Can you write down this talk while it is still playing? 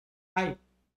Hi,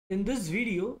 in this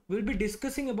video, we'll be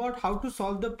discussing about how to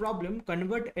solve the problem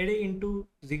convert array into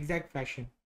zigzag fashion.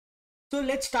 So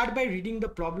let's start by reading the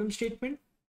problem statement.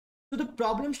 So the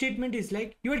problem statement is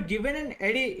like you are given an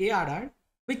array ARR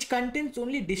which contains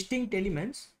only distinct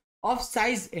elements of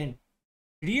size n.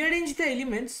 Rearrange the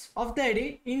elements of the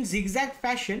array in zigzag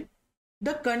fashion.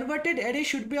 The converted array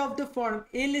should be of the form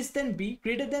a less than b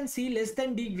greater than c less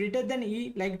than d greater than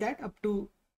e, like that up to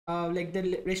like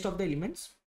the rest of the elements.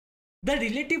 The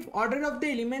relative order of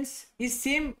the elements is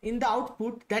same in the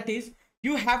output, that is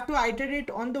you have to iterate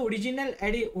on the original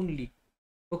array only.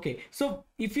 Okay, so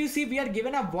if you see, we are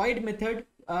given a void method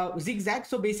zigzag,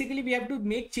 so basically we have to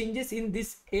make changes in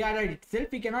this ARR itself.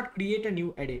 We cannot create a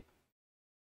new array.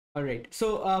 All right,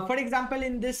 so for example,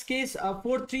 in this case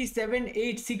 4 3 7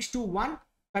 8 6 2 1,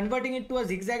 converting it to a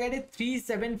zigzag array 3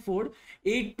 7 4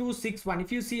 8 2 6 1.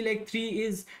 If you see, like 3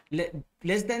 is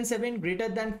less than 7 greater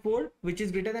than 4, which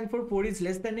is greater than 4, 4 is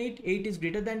less than 8, 8 is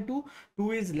greater than 2,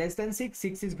 2 is less than 6,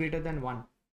 6 is greater than 1.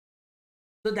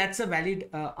 So that's a valid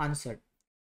answer.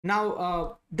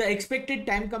 Now the expected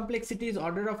time complexity is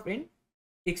order of n,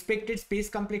 expected space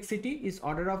complexity is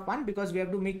order of 1, because we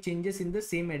have to make changes in the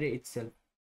same array itself.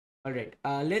 All right,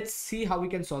 let's see how we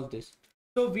can solve this.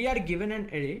 So we are given an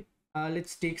array.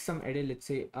 Let's take some array. Let's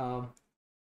say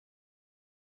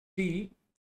 3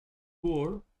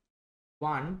 4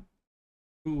 1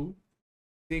 2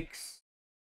 6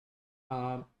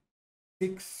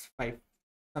 6 5,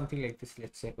 something like this,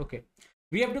 let's say. Okay,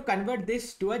 we have to convert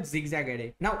this to a zigzag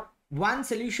array. Now one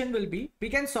solution will be, we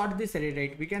can sort this array,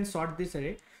 right? We can sort this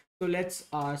array. So let's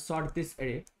sort this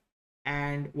array,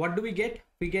 and what do we get?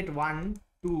 We get 1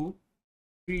 2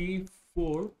 3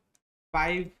 4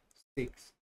 5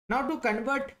 6. Now to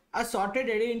convert a sorted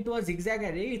array into a zigzag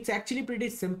array, it's actually pretty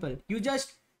simple. You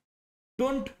just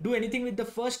don't do anything with the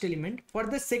first element. For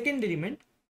the second element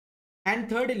and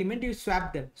third element, you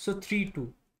swap them. So 3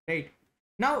 2, right?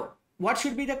 Now what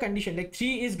should be the condition? Like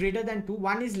 3 is greater than 2,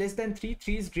 1 is less than 3,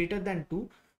 3 is greater than 2,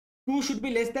 2 should be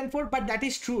less than 4, but that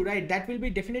is true, right? That will be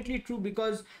definitely true,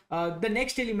 because the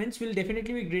next elements will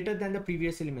definitely be greater than the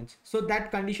previous elements. So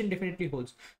that condition definitely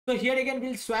holds. So here again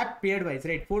we'll swap paired wise,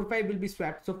 right? 4 5 will be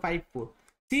swapped, so 5 4.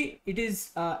 See, it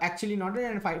is actually not,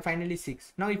 and finally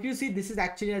 6. Now if you see, this is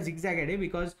actually a zigzag array,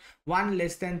 because 1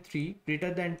 less than 3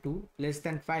 greater than 2 less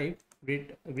than 5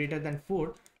 greater than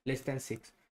 4 less than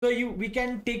 6. So we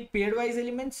can take pairwise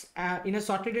elements in a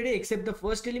sorted array except the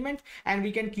first element, and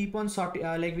we can keep on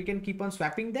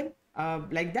swapping them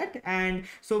like that, and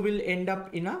so we'll end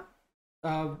up in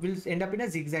a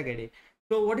zigzag array.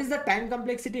 So what is the time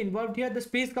complexity involved here? The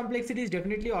space complexity is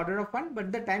definitely order of 1,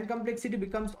 but the time complexity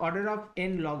becomes order of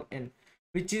n log n,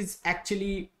 which is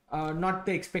actually not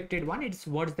the expected one. It's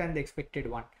worse than the expected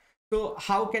one. So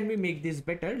how can we make this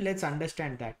better? Let's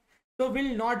understand that. So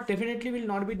definitely will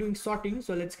not be doing sorting.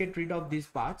 So let's get rid of these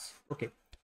parts. Okay,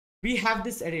 we have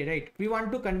this array, right? We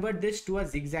want to convert this to a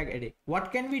zigzag array.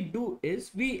 What can we do is,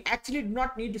 we actually do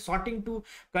not need sorting to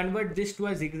convert this to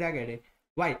a zigzag array.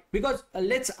 Why? Because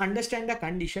let's understand the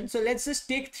condition. So let's just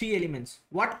take 3 elements.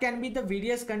 What can be the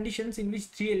various conditions in which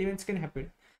 3 elements can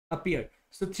appear?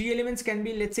 So 3 elements can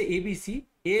be, let's say, A, B, C,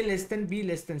 A less than B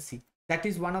less than C. That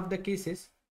is one of the cases.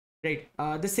 Right.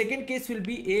 The second case will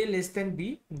be A less than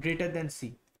B greater than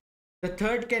C. The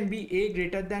third can be A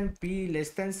greater than B less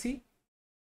than C.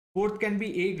 Fourth can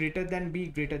be A greater than B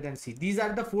greater than C. These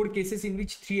are the 4 cases in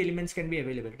which 3 elements can be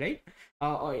available, right?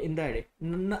 In the array.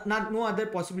 No other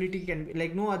possibility can be,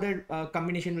 like no other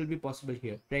combination will be possible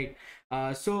here, right?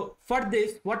 So for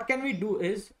this, what can we do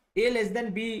is, A less than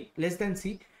B less than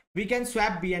C, we can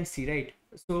swap B and C, right?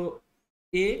 So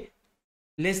A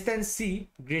less than C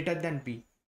greater than B.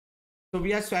 So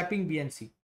we are swapping B and C.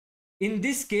 In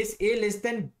this case, A less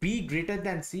than B greater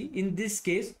than C. In this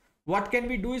case, what can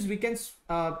we do is, we can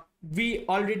we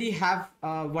already have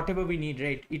whatever we need,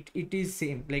 right? It is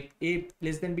same, like A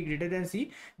less than B greater than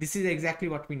C. This is exactly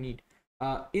what we need.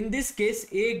 In this case,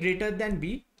 A greater than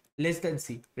B less than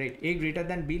C, right? A greater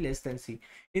than B less than C.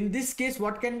 In this case,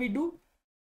 what can we do?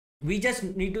 We just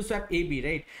need to swap A, B,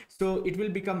 right? So it will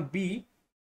become B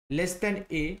less than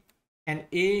A, and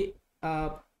A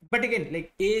but again,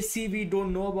 like A, C, we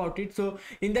don't know about it. So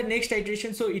in the next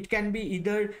iteration, so it can be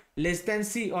either less than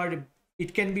C, or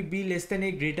it can be B less than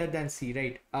A greater than C,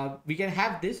 right? We can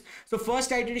have this. So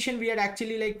first iteration, we are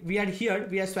actually like, we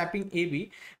are swapping AB,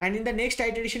 and in the next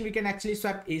iteration, we can actually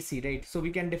swap AC, right? So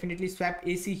we can definitely swap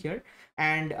AC here,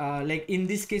 and like in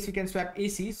this case, we can swap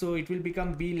AC, so it will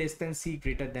become B less than C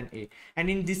greater than A, and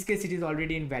in this case, it is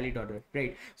already in valid order,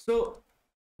 right? So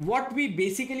what we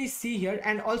basically see here,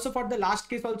 and also for the last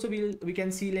case also we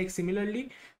can see, like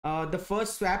similarly the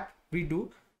first swap we do,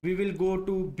 we will go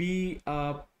to B.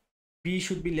 B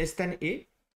should be less than A,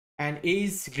 and A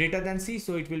is greater than C,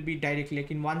 so it will be directly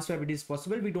like in one swap it is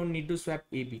possible. We don't need to swap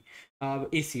AC,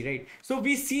 right? So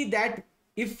we see that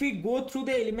if we go through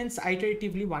the elements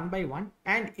iteratively one by one,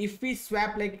 and if we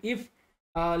swap, like if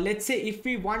let's say if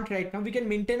we want right now, we can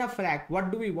maintain a flag.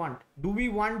 What do we want? Do we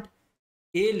want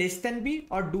A less than B,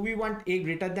 or do we want A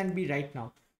greater than B right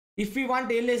now? If we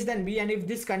want A less than B, and if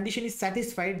this condition is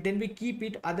satisfied, then we keep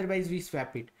it, otherwise we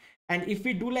swap it. And if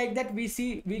we do like that, we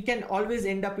see we can always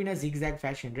end up in a zigzag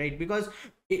fashion, right? Because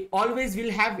it always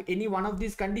will have any one of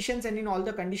these conditions, and in all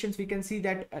the conditions we can see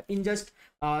that in just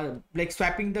like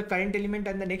swapping the current element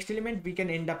and the next element, we can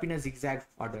end up in a zigzag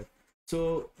order.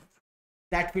 So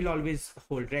that will always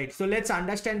hold, right? So let's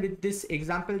understand with this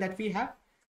example that we have.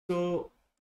 So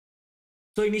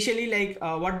initially, like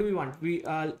what do we want? We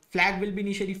flag will be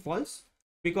initially false,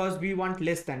 because we want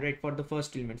less than, right, for the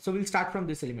first element. So we'll start from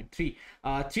this element 3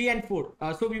 and 4.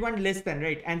 So we want less than,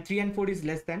 right, and 3 and 4 is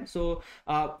less than, so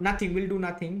nothing, we'll do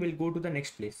nothing, we'll go to the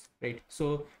next place, right?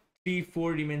 So 3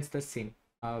 4 remains the same.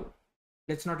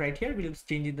 Let's not write here, we'll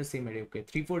change in the same array. Okay,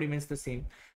 3 4 remains the same.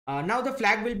 Now the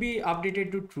flag will be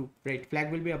updated to true, right?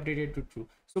 Flag will be updated to true.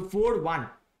 So 4 1,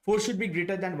 4 should be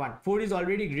greater than 1. 4 is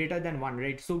already greater than 1,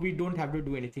 right? So we don't have to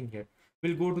do anything here.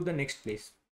 We'll go to the next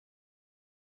place.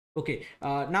 Okay,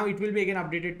 now it will be again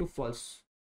updated to false.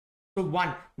 So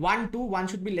 1 1 2, 1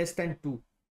 should be less than 2.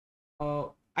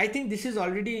 I think this is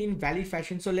already in valid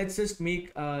fashion, so let's just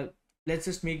make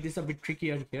this a bit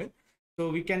trickier here.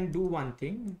 So we can do one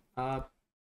thing.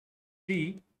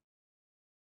 3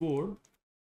 4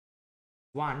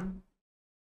 1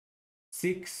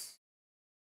 6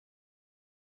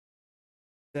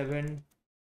 7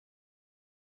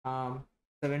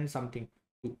 7 something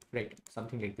 2, right?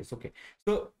 Something like this. Okay,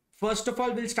 so first of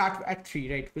all, we'll start at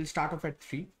 3, right? We'll start off at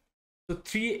 3. So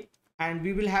 3, and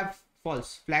we will have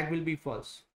false. Flag will be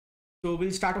false. So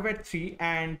we'll start off at 3,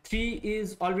 and 3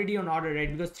 is already on order,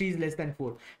 right? Because 3 is less than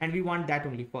 4, and we want that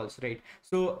only false, right?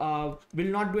 So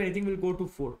we'll not do anything. We'll go to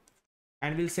 4,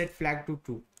 and we'll set flag to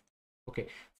true. Okay,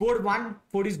 4 1,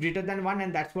 4 is greater than 1,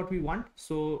 and that's what we want.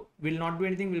 So we'll not do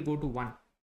anything. We'll go to 1,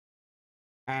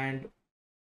 and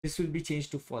this will be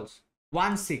changed to false.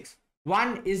 1 6,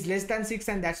 1 is less than 6,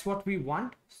 and that's what we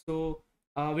want. So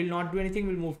we'll not do anything.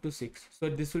 We'll move to 6, so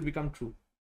this will become true.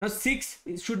 Now 6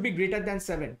 should be greater than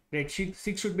 7, right?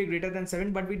 6 should be greater than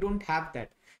 7, but we don't have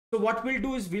that. So what we'll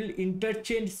do is we'll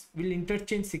interchange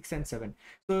 6 and 7.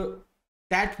 So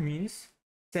that means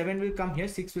 7 will come here,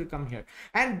 6 will come here,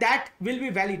 and that will be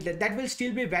valid. That will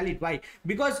still be valid. Why?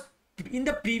 Because in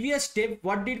the previous step,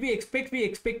 what did we expect? We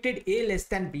expected A less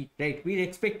than B, right? We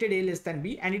expected A less than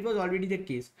B, and it was already the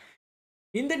case.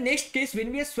 In the next case,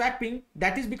 when we are swapping,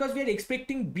 that is because we are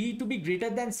expecting B to be greater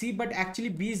than C, but actually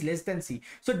B is less than C.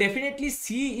 So definitely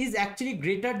C is actually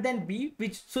greater than B,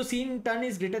 so C in turn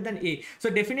is greater than A. So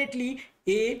definitely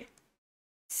A,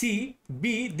 C,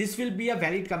 B, this will be a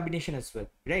valid combination as well,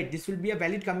 right? This will be a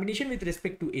valid combination with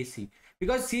respect to AC,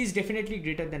 because C is definitely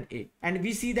greater than A. And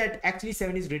we see that actually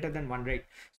 7 is greater than 1, right?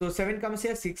 So 7 comes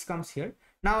here, 6 comes here.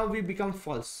 Now we become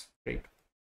false, right?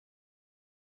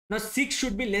 Now 6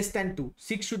 should be less than 2.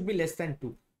 6 should be less than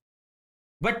 2.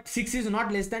 But 6 is not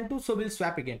less than 2, so we'll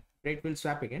swap again, right? We'll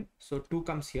swap again. So 2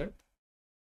 comes here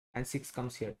and 6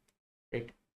 comes here, right?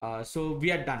 So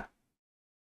we are done.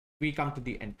 We come to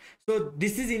the end. So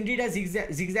this is indeed a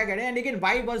zigzag array. And again,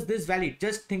 why was this valid?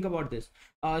 Just think about this.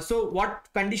 So what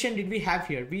condition did we have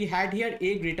here? We had here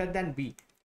A greater than B,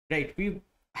 right? We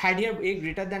had here A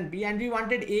greater than B, and we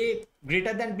wanted A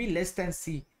greater than B less than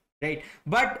C, right?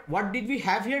 But what did we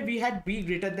have here? We had B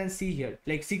greater than C here.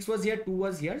 Like 6 was here, 2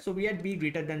 was here, so we had B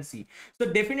greater than C.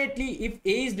 So definitely if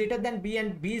A is greater than B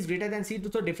and B is greater than C,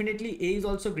 so definitely A is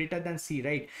also greater than C,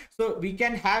 right? So we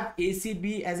can have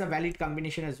ACB as a valid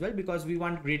combination as well, because we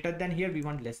want greater than here, we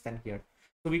want less than here.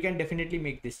 So we can definitely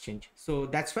make this change. So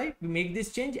that's why we make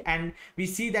this change, and we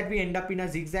see that we end up in a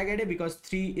zigzag array, because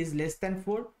 3 is less than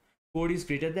 4, 4 is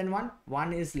greater than 1,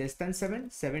 1 is less than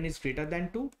 7, 7 is greater than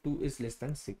 2, 2 is less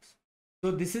than 6.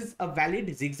 So this is a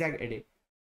valid zigzag array.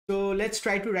 So let's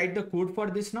try to write the code for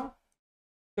this now.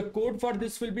 The code for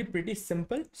this will be pretty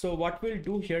simple. So what we'll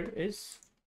do here is,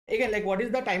 again, like what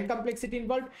is the time complexity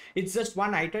involved? It's just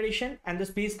one iteration, and the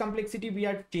space complexity we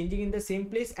are changing in the same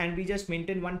place, and we just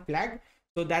maintain one flag.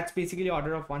 So that's basically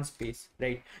order of one space,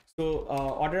 right? So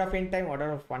order of n time,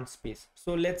 order of one space.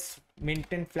 So let's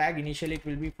maintain flag. Initially it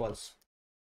will be false,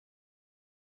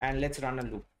 and let's run a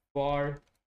loop for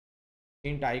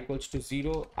int I equals to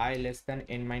 0, I less than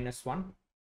n minus 1.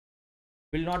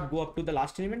 will not go up to the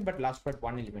last element but last but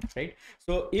one element, right?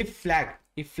 So if flag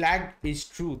is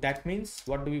true, that means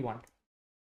what do we want?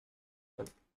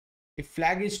 If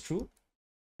flag is true,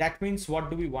 that means what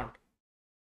do we want?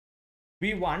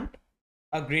 We want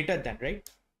a greater than, right?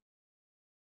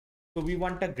 So we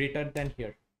want a greater than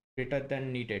here, greater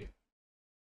than needed.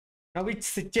 Now we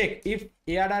check if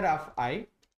ARR of I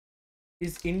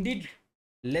is indeed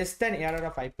less than ARR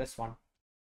of I plus 1.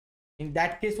 In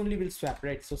that case only we'll swap,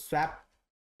 right? So swap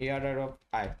ARR of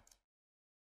I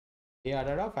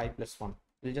plus 1.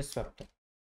 We'll just swap them.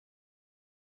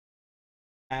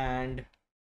 And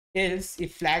else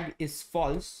if flag is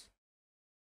false,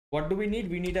 what do we need?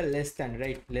 We need a less than,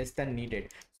 right? Less than needed.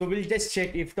 So we'll just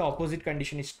check if the opposite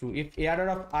condition is true. If ARR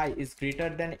of I is greater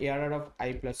than ARR of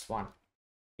I plus 1,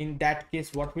 in that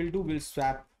case what we'll do, we'll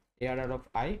swap ARR of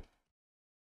I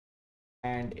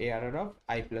and ARR of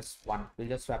I plus 1. We'll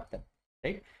just swap them,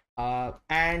 right?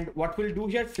 And what we'll do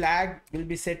here, flag will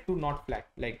be set to not flag.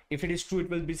 Like if it is true, it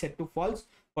will be set to false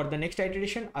for the next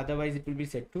iteration, otherwise it will be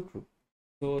set to true.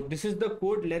 So this is the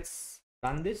code. Let's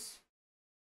run this.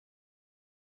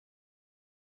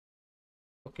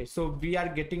 Okay, so we are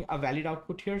getting a valid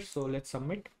output here, so let's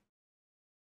submit.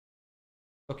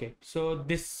 Okay, so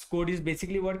this code is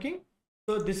basically working.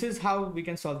 So this is how we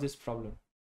can solve this problem.